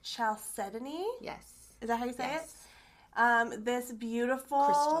black chalcedony. Yes. Is that how you say Yes. it? This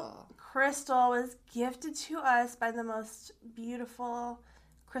beautiful crystal was gifted to us by the most beautiful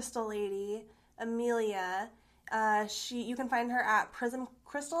crystal lady, Amelia. You can find her at Prism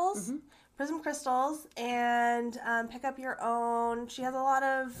Crystals. Prism Crystals, and pick up your own. She has a lot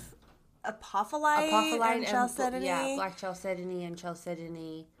of apophyllite and chalcedony. Yeah, black chalcedony and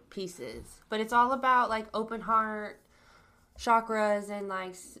chalcedony pieces. But it's all about like open heart chakras and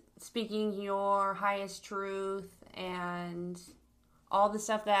like speaking your highest truth and all the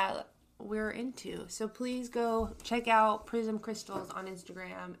stuff that we're into. So please go check out Prism Crystals on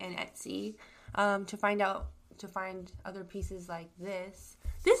Instagram and Etsy to find other pieces like this.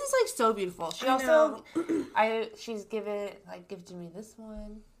 This is like so beautiful. She also, she's gifted me this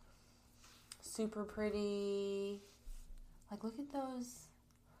one. Super pretty. Like, look at those.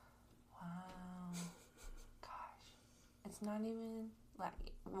 Wow. Gosh. It's not even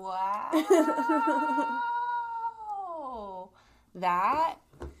like, wow. That.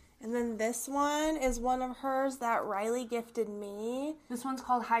 And then this one is one of hers that Riley gifted me. This one's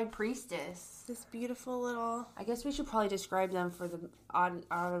called High Priestess. This beautiful little... I guess we should probably describe them for the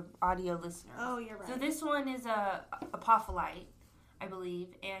audio listeners. Oh, you're right. So this one is a apophyllite, I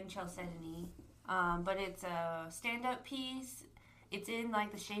believe, and chalcedony. But it's a stand-up piece. It's in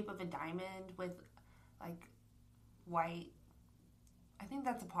like the shape of a diamond with like white. I think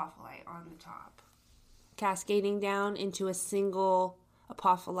that's apophyllite on the top, cascading down into a single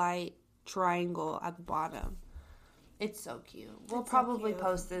apophyllite triangle at the bottom. It's so cute. We'll probably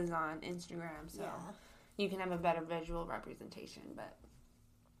post this on Instagram so you can have a better visual representation. But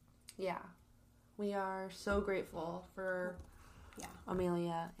yeah, we are so grateful for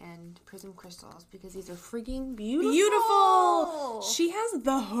Amelia and Prism Crystals because these are freaking beautiful. She has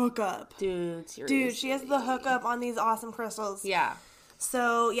the hookup. Dude, seriously. Dude, she has the hookup on these awesome crystals. Yeah.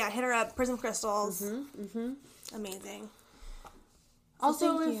 So, yeah, hit her up. Prism Crystals. Amazing.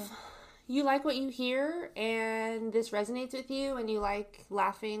 Also, if you like what you hear and this resonates with you and you like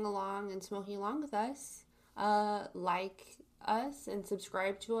laughing along and smoking along with us, like us and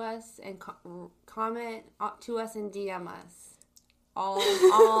subscribe to us and comment to us and DM us.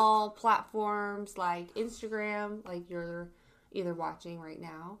 All platforms like Instagram, like you're either watching right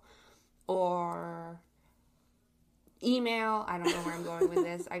now, or email. I don't know where I'm going with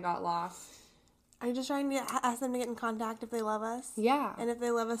this. I got lost. Are you just trying to ask them to get in contact if they love us? Yeah. And if they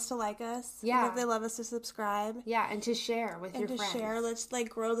love us, to like us? Yeah. And if they love us, to subscribe? Yeah, and to share with your friends. Let's like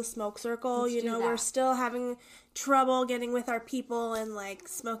grow the smoke circle. Let's do that. We're still having trouble getting with our people and like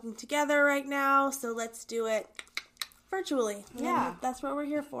smoking together right now. So let's do it virtually. Yeah. And that's what we're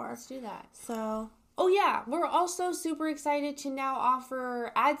here for. Let's do that. So. Oh yeah, we're also super excited to now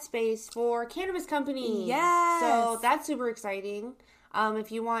offer ad space for cannabis companies. Yes. So that's super exciting.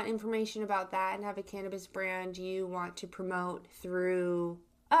 If you want information about that and have a cannabis brand you want to through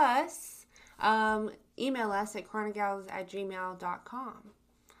us, email us at chronicgals@gmail.com.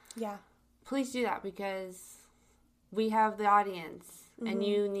 Yeah. Please do that because we have the audience and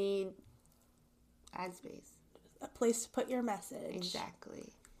you need ad space. A place to put your message.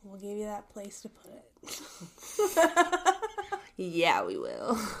 Exactly. We'll give you that place to put it. Yeah, we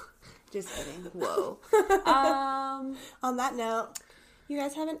will. Just kidding. Whoa. On that note, you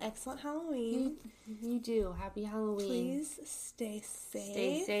guys have an excellent Halloween. You do. Happy Halloween. Please stay safe.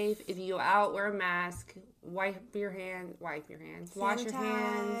 Stay safe. If you go out, wear a mask. Wipe your hands. Wash your hands.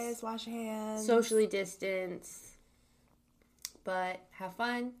 Wash your hands. Socially distance. But have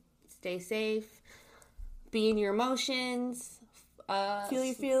fun. Stay safe. Be in your emotions. Feel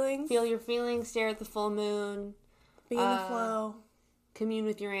your feelings. Feel your feelings. Stare at the full moon. Be in the flow. Commune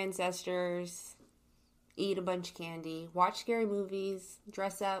with your ancestors. Eat a bunch of candy. Watch scary movies.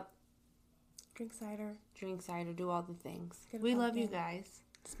 Dress up. Drink cider. Drink cider. Do all the things. Get a We love you pumpkin. guys.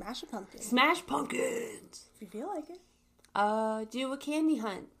 Smash a pumpkin. Smash pumpkins. If you feel like it. Do a candy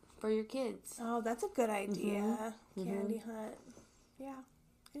hunt for your kids. Oh, that's a good idea. Candy hunt. Yeah.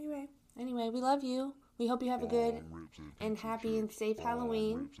 Anyway, we love you. We hope you have a good and happy and safe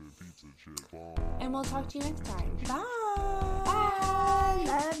Halloween. And we'll talk to you next time. Bye.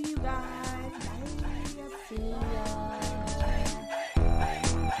 Bye.